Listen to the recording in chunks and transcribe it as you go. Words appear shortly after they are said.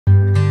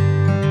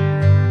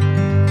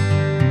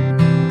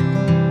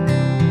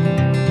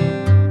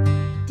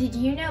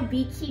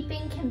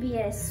beekeeping can be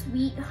a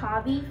sweet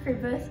hobby for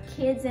both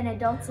kids and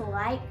adults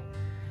alike.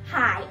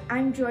 Hi,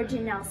 I'm Georgia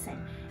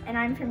Nelson, and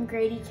I'm from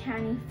Grady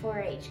County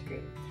 4-H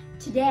group.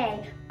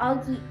 Today,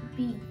 I'll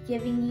be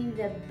giving you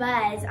the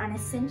buzz on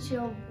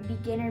essential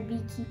beginner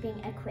beekeeping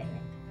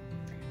equipment.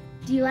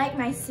 Do you like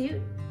my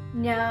suit?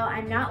 No,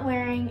 I'm not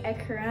wearing a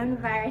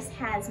coronavirus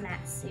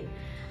hazmat suit.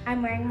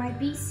 I'm wearing my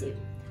bee suit.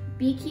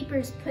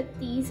 Beekeepers put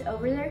these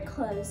over their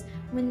clothes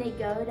when they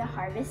go to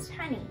harvest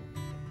honey.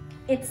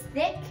 It's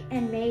thick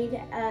and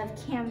made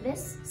of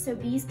canvas, so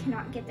bees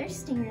cannot get their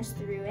stingers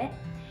through it.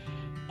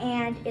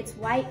 And it's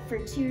white for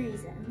two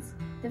reasons.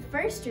 The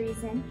first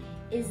reason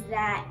is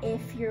that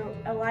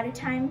a lot of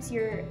times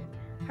you're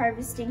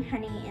harvesting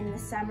honey in the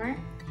summer,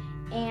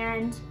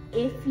 and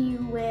if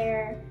you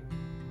wear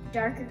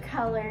darker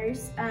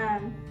colors,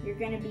 you're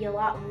going to be a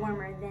lot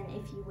warmer than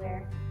if you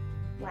wear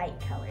light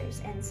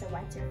colors, and so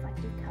white's a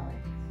reflective color.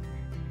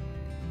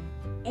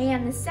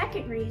 And the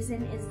second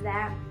reason is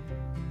that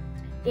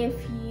if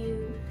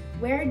you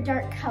wear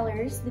dark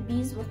colors, the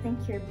bees will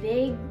think you're a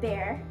big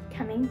bear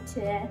coming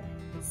to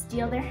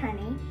steal their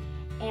honey,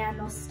 and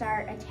they'll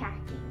start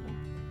attacking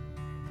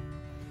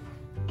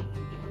you.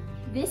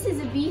 This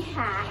is a bee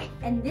hat,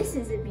 and this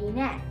is a bee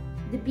net.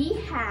 The bee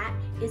hat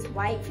is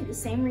white for the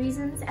same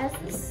reasons as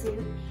the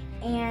suit,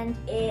 and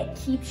it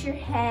keeps your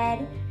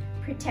head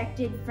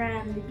protected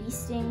from the bee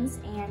stings,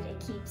 and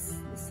it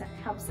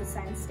helps the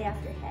sun stay off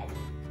your head.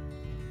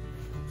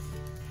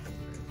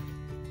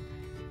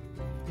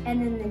 And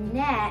then the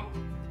net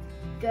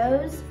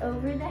goes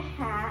over the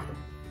hat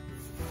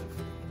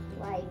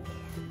like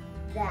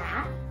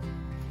that,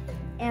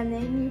 and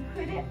then you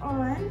put it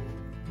on,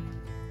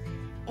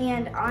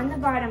 and on the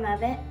bottom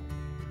of it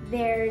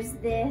there's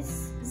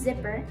this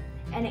zipper,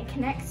 and it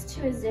connects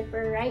to a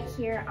zipper right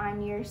here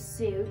on your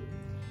suit,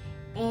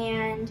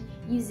 and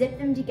you zip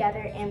them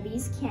together and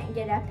bees can't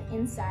get up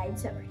inside,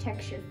 so it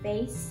protects your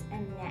face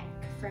and neck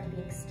from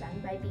being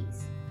stung by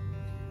bees.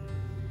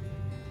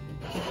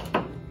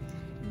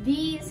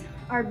 These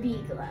are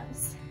bee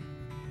gloves.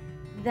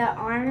 The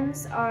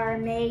arms are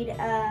made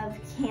of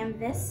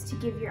canvas to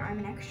give your arm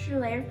an extra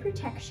layer of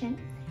protection,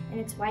 and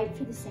it's white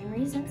for the same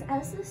reasons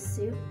as the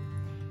suit.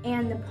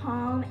 And the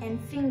palm and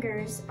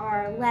fingers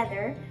are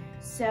leather,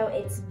 so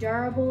it's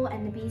durable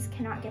and the bees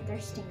cannot get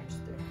their stingers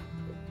through.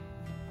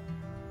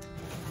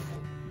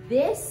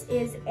 This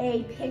is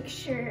a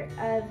picture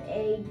of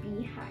a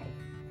beehive.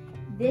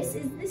 This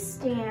is the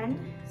stand,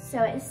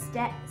 so it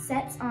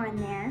sets on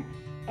there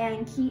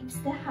and keeps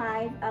the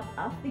hive up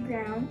off the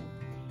ground.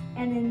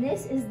 And then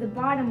this is the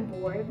bottom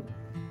board,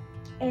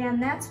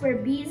 and that's where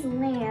bees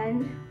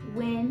land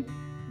when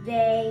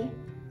they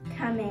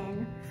come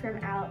in from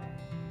out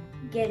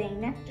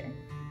getting nectar.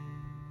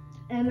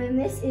 And then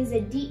this is a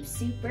deep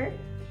super,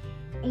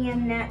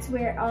 and that's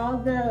where all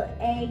the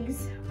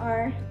eggs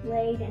are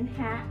laid and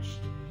hatched.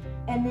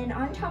 And then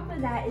on top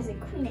of that is a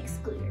queen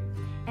excluder,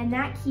 and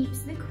that keeps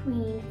the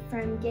queen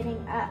from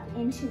getting up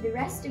into the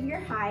rest of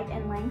your hive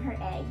and laying her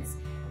eggs,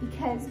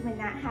 because when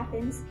that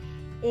happens,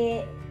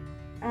 it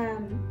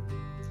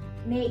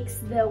makes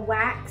the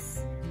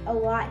wax a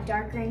lot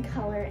darker in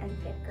color and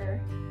thicker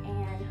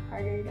and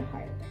harder to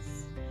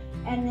harvest.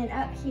 And then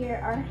up here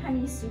are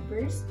honey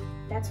supers.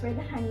 That's where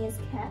the honey is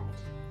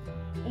kept.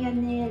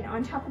 And then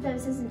on top of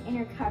those is an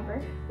inner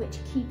cover, which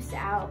keeps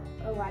out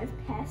a lot of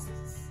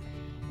pests.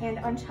 And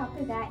on top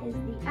of that is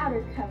the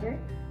outer cover,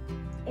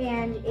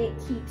 and it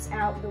keeps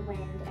out the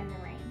wind and the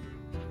rain.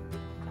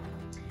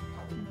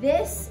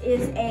 This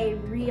is a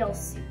real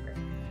super.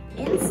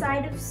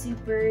 Inside of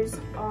supers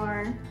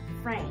are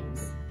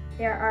frames.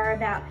 There are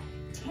about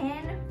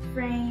 10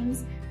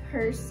 frames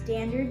per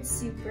standard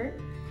super,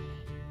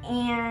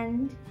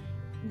 and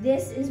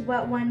this is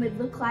what one would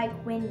look like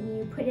when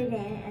you put it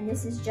in, and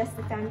this is just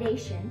the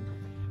foundation,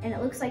 and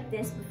it looks like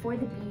this before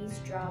the bees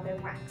draw their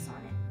wax on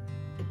it.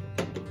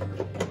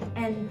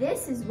 And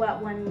this is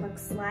what one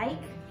looks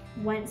like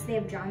once they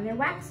have drawn their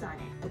wax on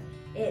it.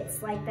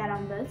 It's like that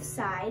on both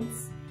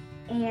sides,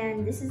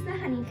 and this is the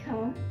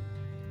honeycomb.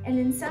 And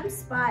in some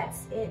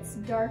spots, it's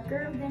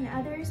darker than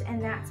others,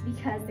 and that's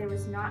because there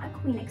was not a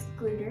queen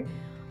excluder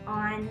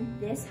on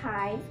this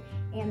hive,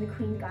 and the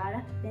queen got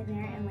up in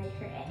there and laid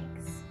her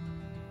eggs.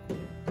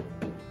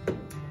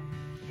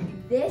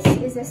 This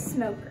is a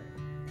smoker.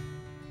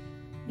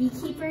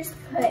 Beekeepers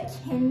put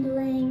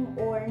kindling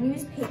or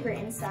newspaper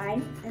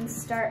inside and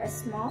start a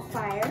small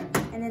fire,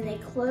 and then they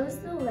close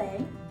the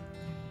lid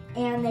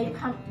and they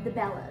pump the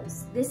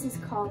bellows. This is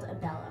called a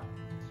bellow.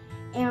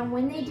 And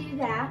when they do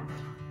that,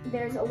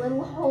 there's a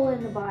little hole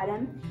in the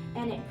bottom,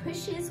 and it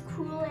pushes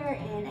cool air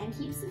in and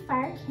keeps the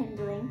fire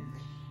kindling,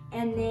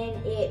 and then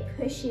it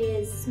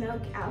pushes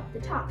smoke out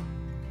the top.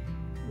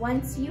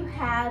 Once you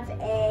have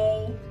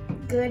a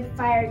good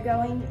fire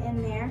going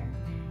in there,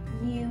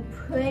 you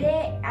put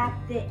it at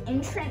the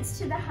entrance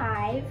to the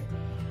hive,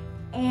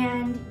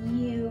 and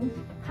you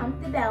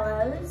pump the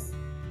bellows,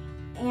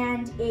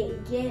 and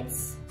it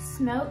gets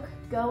smoke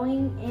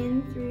going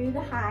in through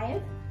the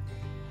hive.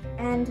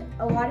 And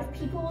a lot of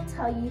people will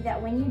tell you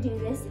that when you do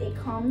this, it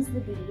calms the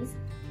bees.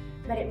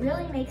 but it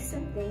really makes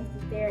them think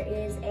that there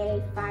is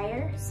a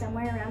fire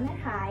somewhere around their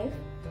hive,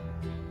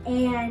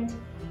 and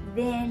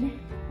then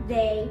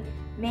they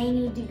may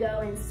need to go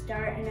and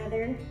start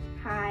another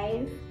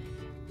hive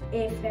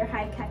if their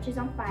hive catches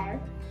on fire.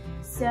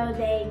 So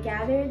they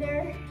gather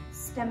their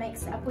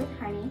stomachs up with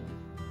honey,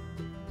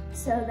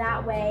 so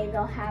that way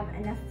they'll have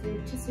enough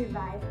food to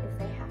survive if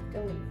they have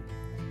to leave.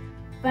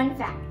 Fun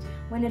fact,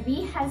 when a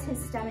bee has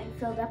his stomach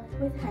filled up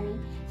with honey,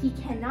 he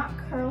cannot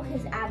curl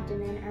his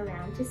abdomen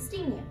around to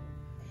sting you.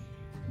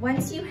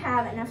 Once you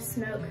have enough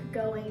smoke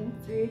going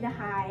through the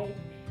hive,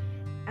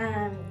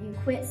 you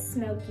quit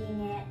smoking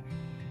it,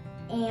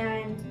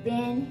 and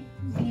then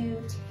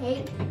you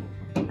take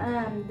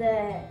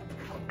the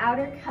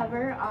outer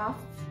cover off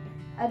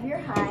of your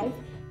hive,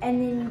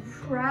 and then you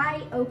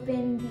pry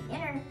open the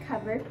inner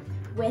cover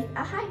with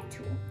a hive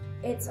tool.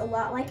 It's a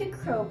lot like a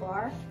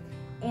crowbar,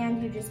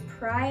 and you just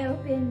pry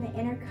open the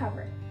inner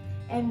cover.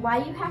 And why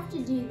you have to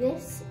do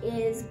this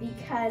is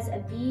because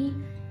a bee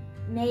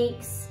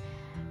makes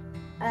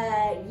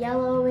a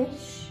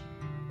yellowish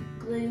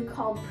glue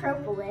called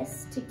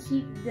propolis to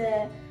keep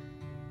the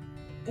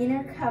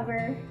inner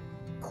cover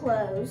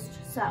closed,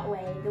 so that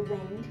way the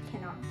wind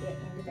cannot get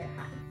into their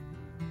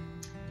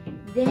hive.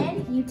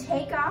 Then you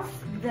take off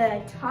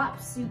the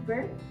top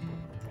super,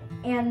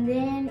 and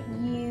then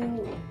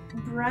you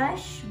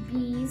brush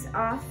bees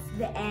off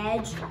the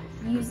edge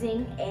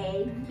using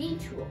a bee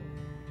tool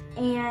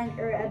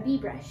or a bee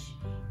brush,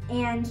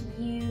 and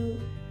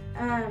you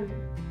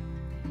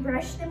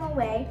brush them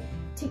away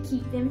to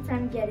keep them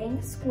from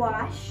getting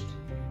squashed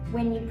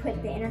when you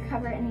put the inner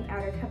cover and the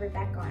outer cover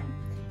back on.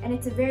 And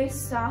it's a very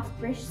soft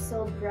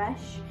bristled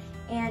brush,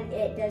 and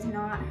it does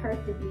not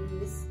hurt the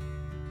bees.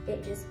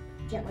 It just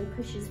gently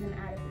pushes them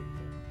out of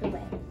the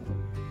way.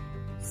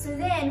 So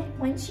then,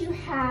 once you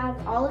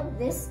have all of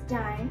this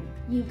done,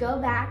 you go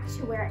back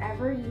to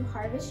wherever you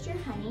harvest your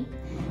honey,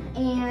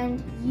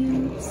 and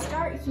you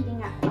start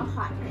heating up a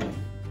hot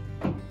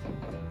knife.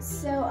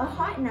 So a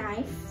hot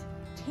knife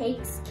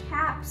takes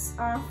caps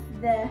off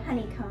the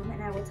honeycomb,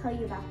 and I will tell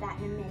you about that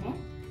in a minute.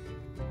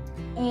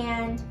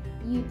 And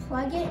you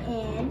plug it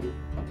in,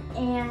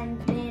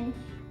 and then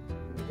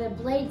the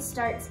blade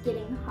starts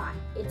getting hot.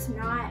 It's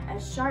not a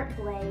sharp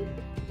blade,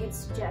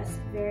 it's just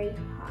very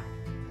hot.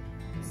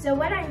 So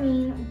what I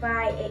mean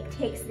by it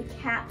takes the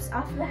caps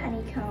off the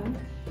honeycomb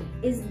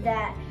is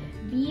that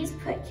bees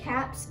put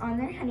caps on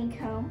their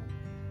honeycomb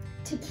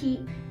to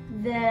keep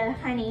the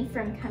honey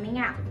from coming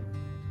out.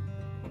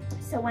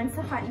 So once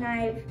the hot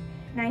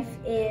knife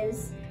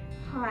is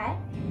hot,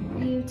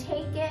 you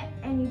take it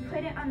and you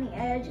put it on the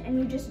edge, and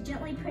you just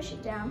gently push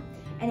it down,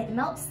 and it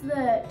melts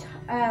the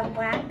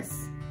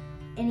wax,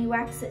 any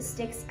wax that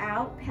sticks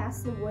out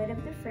past the wood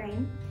of the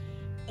frame,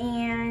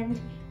 and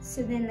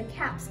so then the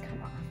caps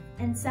come off.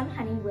 And some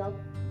honey will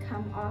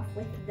come off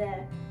with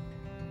the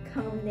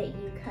comb that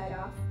you cut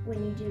off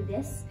when you do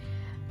this,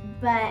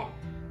 but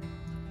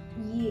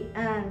you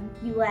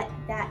let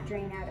that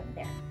drain out of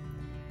there.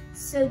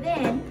 So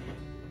then,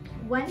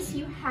 once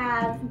you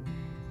have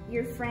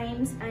your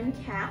frames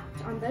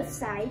uncapped on both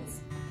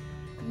sides,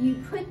 you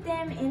put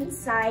them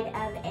inside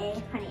of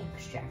a honey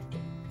extractor.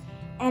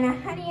 And a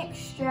honey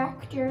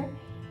extractor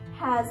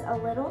has a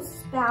little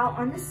spout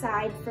on the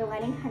side for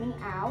letting honey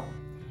out,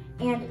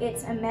 and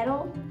it's a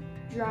metal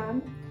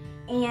drum,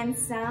 and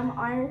some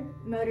are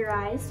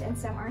motorized and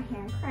some are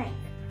hand crank.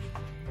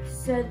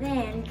 So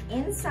then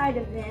inside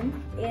of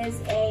them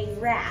is a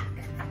rack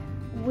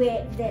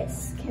with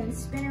this can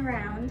spin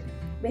around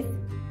with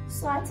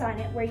slots on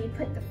it where you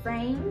put the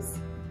frames.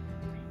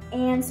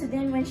 And so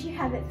then once you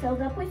have it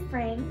filled up with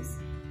frames,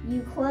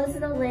 you close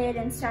the lid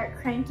and start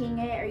cranking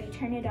it, or you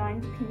turn it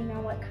on depending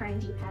on what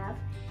kind you have.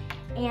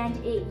 And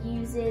it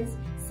uses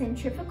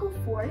centrifugal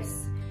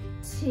force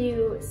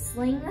to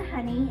sling the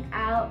honey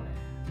out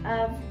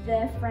of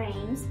the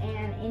frames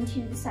and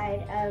into the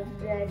side of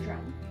the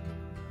drum.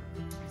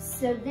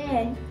 So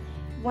then,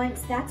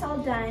 once that's all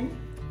done,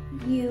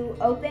 you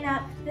open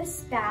up the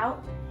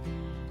spout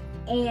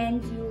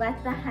and you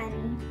let the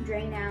honey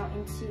drain out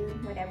into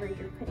whatever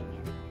you're putting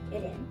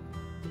it in.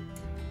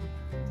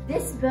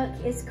 This book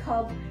is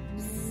called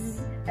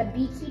A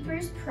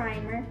Beekeeper's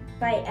Primer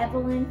by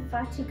Evelyn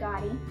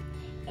Fattigati,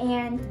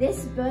 and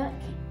this book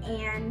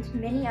and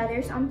many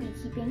others on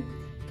beekeeping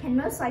can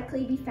most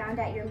likely be found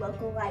at your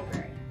local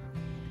library.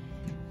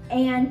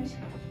 And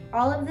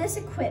all of this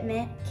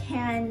equipment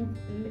can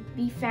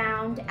be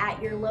found at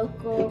your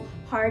local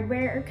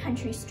hardware or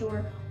country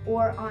store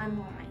or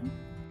online.